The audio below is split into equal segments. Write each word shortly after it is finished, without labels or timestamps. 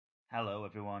Hello,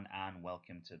 everyone, and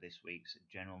welcome to this week's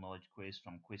general knowledge quiz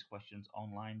from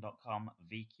quizquestionsonline.com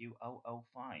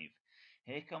VQ-005.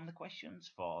 Here come the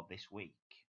questions for this week.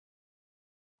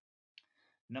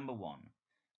 Number 1.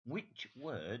 Which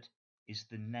word is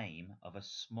the name of a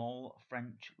small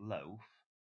French loaf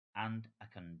and a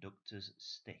conductor's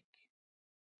stick?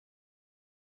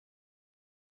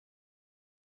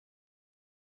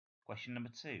 Question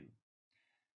number 2.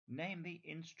 Name the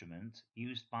instrument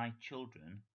used by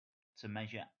children to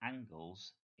measure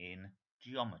angles in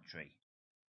geometry.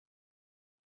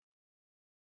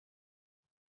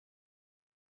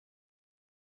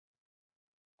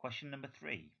 Question number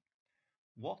 3.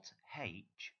 What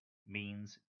H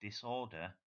means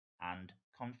disorder and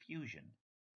confusion?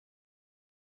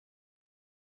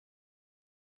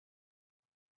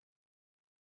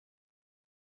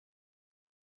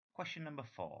 Question number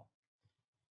 4.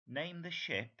 Name the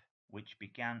ship which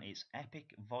began its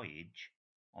epic voyage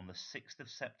on the 6th of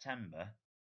September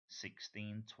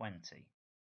 1620.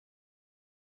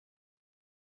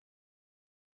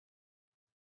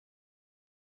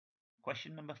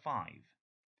 Question number 5.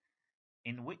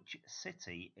 In which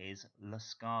city is La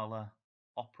Scala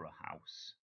Opera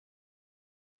House?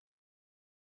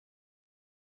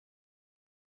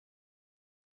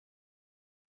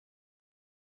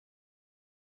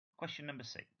 Question number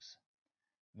 6.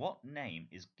 What name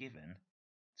is given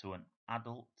to an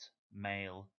adult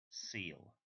male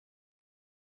seal?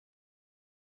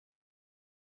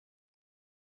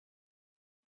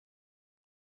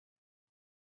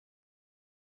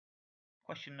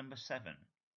 Question number 7.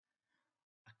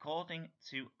 According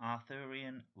to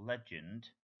Arthurian legend,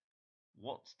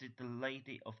 what did the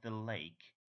Lady of the Lake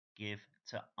give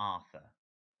to Arthur?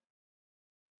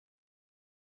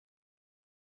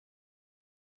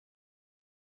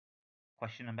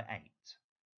 Question number 8.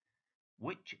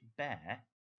 Which bear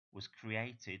was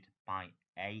created by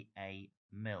A.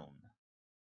 Milne?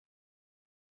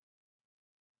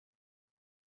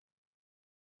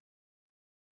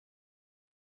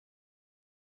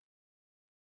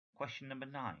 Question number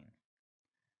 9.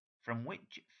 From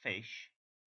which fish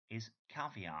is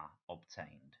caviar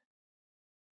obtained?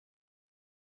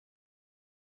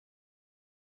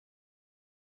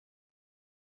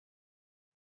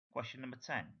 Question number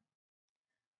 10.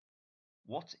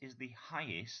 What is the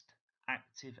highest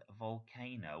active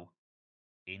volcano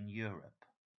in Europe?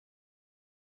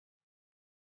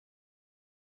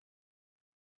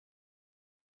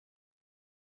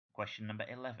 Question number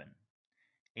 11.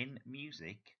 In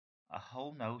music, a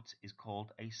whole note is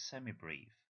called a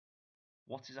semibreve.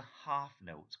 What is a half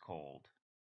note called?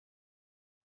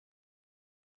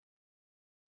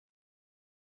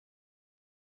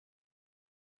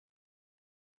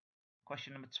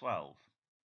 Question number 12.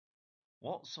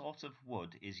 What sort of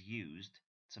wood is used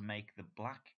to make the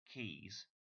black keys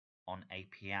on a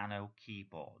piano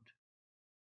keyboard?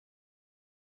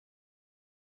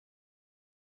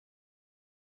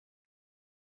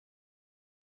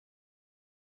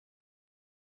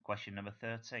 Question number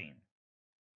 13.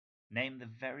 Name the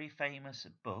very famous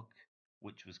book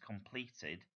which was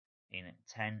completed in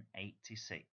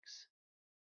 1086.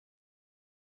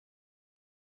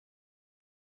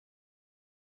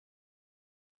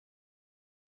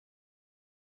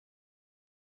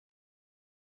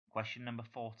 Question number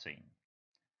 14.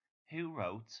 Who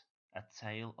wrote A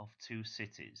Tale of Two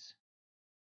Cities?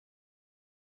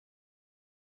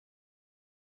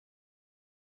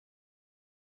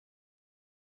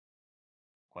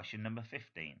 Question number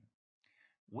 15.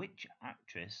 Which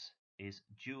actress is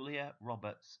Julia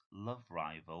Roberts' love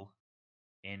rival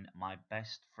in My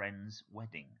Best Friend's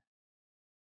Wedding?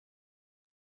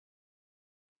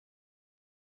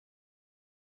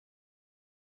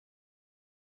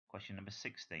 Question number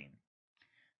 16.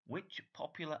 Which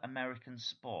popular American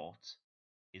sport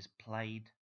is played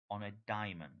on a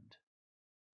diamond?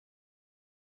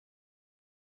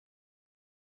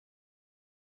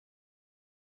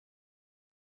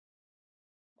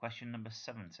 Question number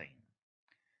 17.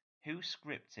 Who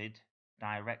scripted,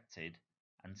 directed,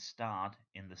 and starred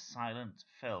in the silent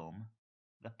film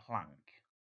The Plank?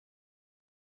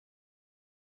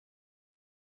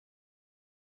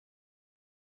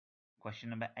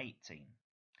 Question number 18.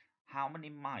 How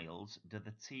many miles do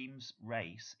the teams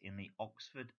race in the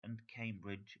Oxford and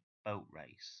Cambridge boat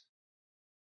race?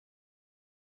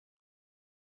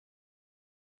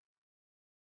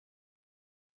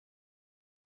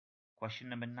 Question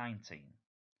number 19.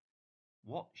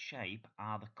 What shape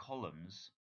are the columns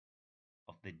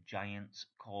of the Giant's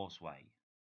Causeway?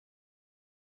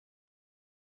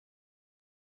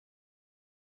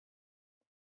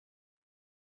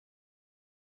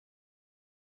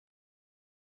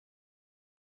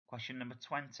 Question number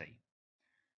 20.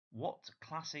 What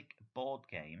classic board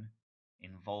game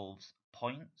involves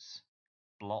points,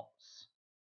 blots,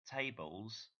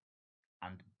 tables,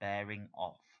 and bearing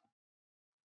off?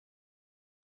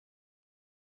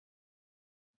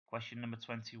 Question number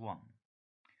 21.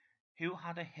 Who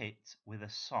had a hit with a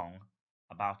song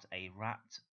about a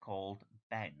rat called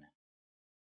Ben?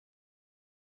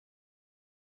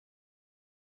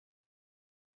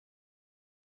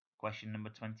 Question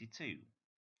number 22.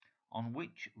 On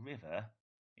which river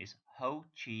is Ho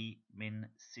Chi Minh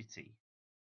City?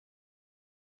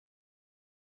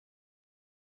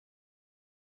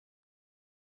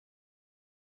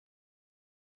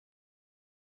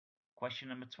 Question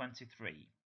number 23.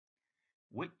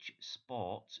 Which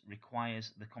sport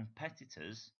requires the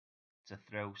competitors to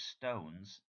throw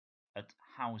stones at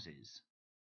houses?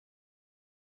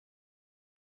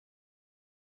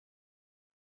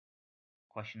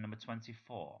 Question number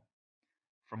 24.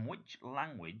 From which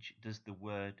language does the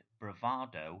word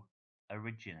bravado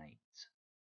originate?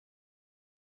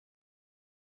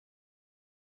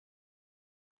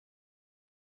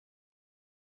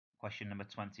 Question number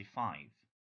 25.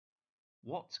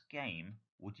 What game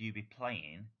would you be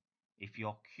playing if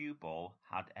your cue ball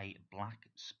had a black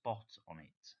spot on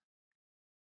it?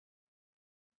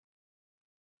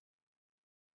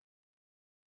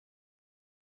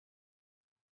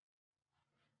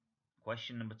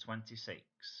 Question number 26.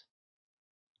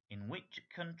 In which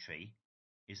country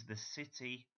is the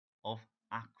city of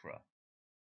Accra?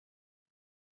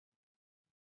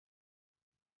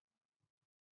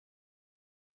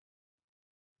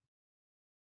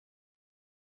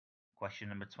 Question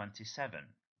number 27.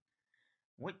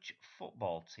 Which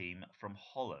football team from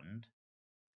Holland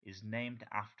is named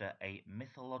after a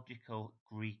mythological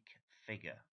Greek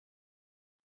figure?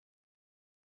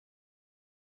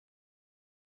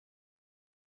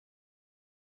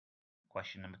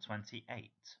 Question number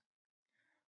 28.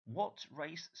 What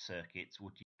race circuits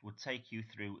would take you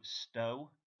through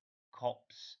Stowe,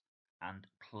 Copse and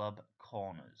Club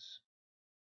Corners?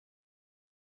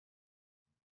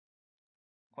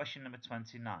 Question number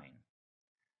 29.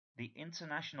 The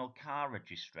International Car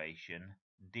Registration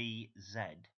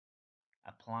DZ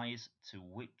applies to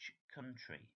which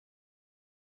country?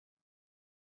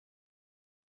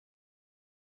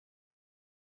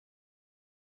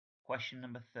 Question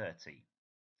number 30.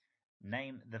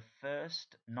 Name the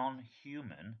first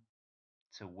non-human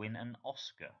to win an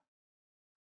Oscar.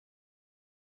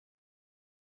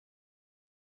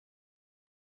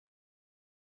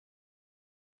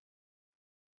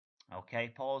 Okay,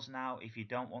 pause now if you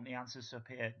don't want the answers to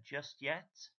appear just yet.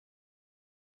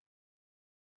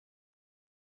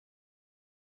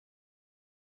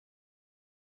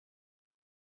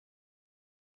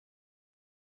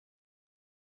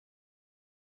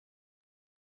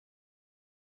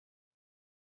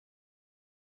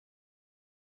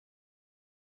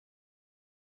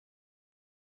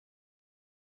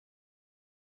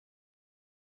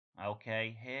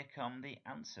 Okay, here come the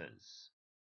answers.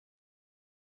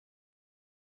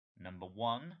 Number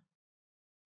 1,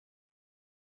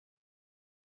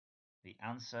 the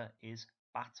answer is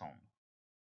baton.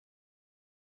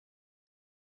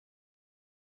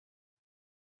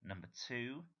 Number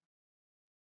 2,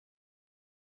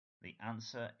 the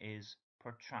answer is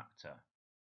protractor.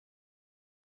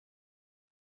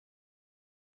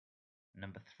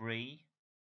 Number 3,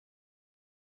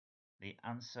 the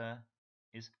answer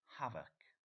is havoc.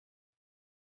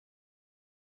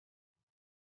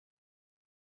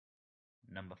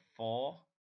 Number 4,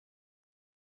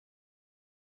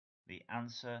 the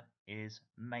answer is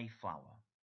Mayflower.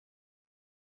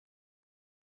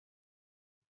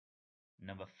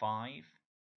 Number 5,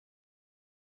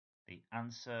 the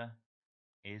answer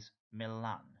is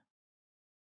Milan.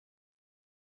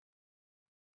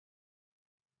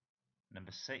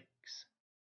 Number 6,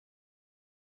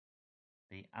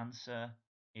 the answer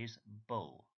is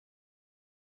bull.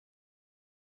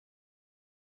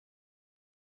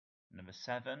 Number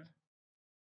 7,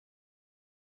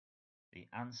 the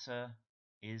answer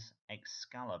is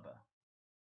Excalibur.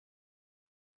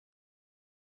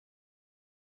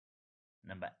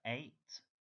 Number 8,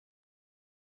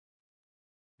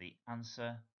 the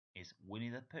answer is Winnie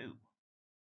the Pooh.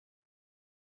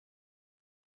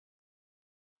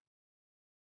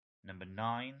 Number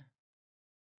 9,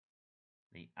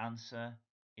 the answer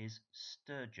is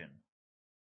sturgeon.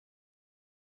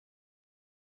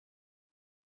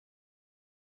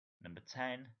 Number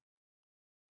 10,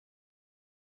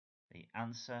 the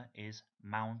answer is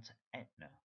Mount Etna.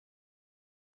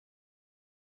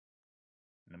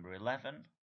 Number 11,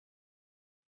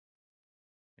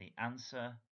 the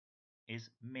answer is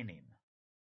minim.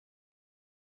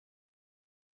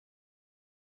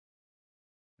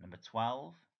 Number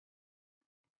 12.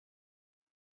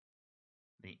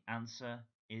 The answer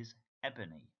is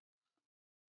ebony.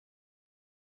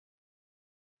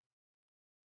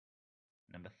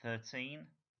 Number 13.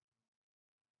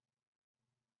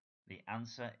 The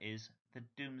answer is the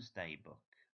Doomsday Book.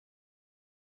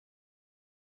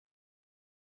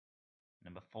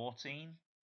 Number 14.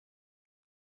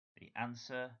 The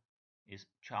answer is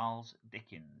Charles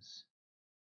Dickens.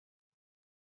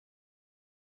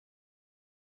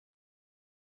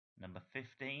 Number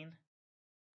 15.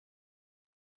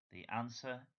 The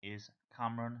answer is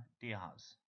Cameron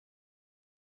Diaz.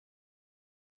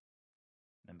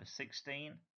 Number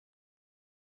 16.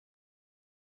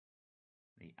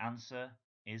 The answer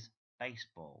is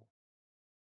baseball.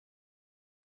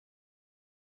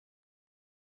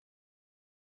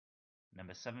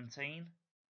 Number 17.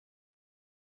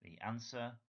 The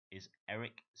answer is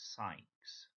Eric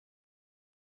Sykes.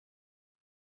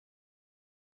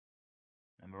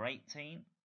 Number 18.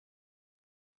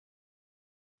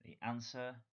 The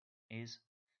answer is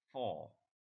 4.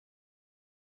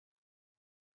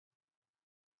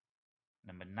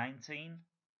 Number 19.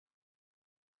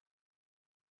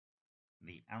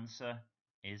 The answer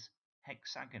is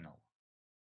hexagonal.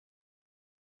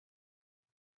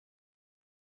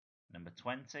 Number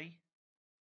 20.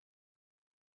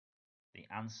 The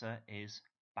answer is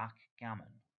backgammon.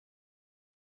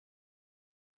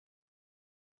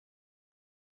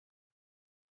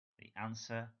 The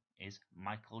answer is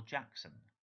Michael Jackson.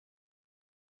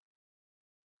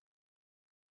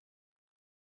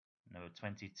 Number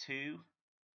 22.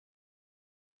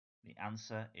 The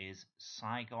answer is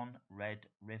Saigon Red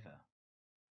River.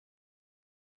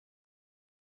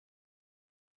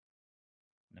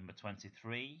 Number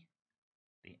 23.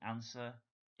 The answer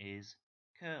is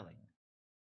curling.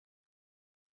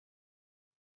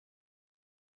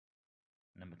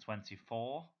 Number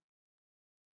 24.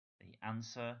 The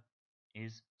answer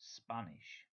is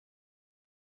Spanish.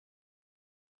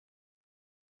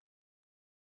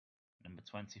 Number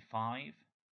 25.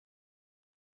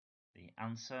 The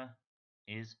answer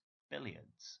is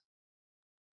billiards.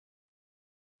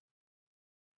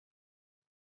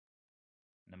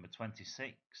 Number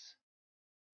 26.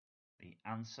 The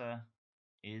answer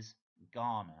is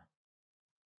Ghana.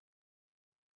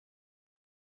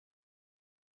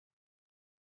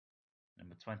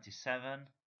 Number 27.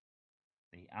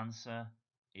 The answer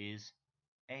is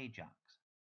Ajax.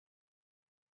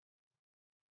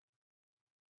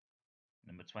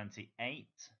 Number 28.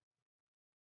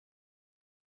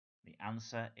 The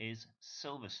answer is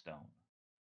Silverstone.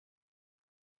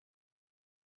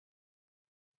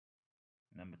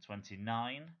 Number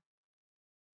 29.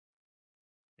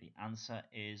 The answer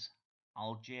is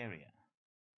Algeria.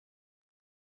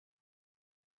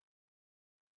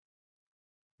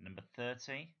 Number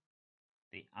 30.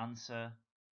 The answer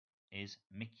is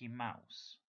Mickey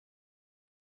Mouse.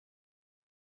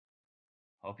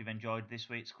 Hope you've enjoyed this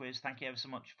week's quiz. Thank you ever so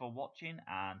much for watching,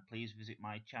 and please visit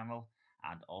my channel,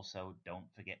 and also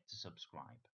don't forget to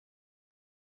subscribe.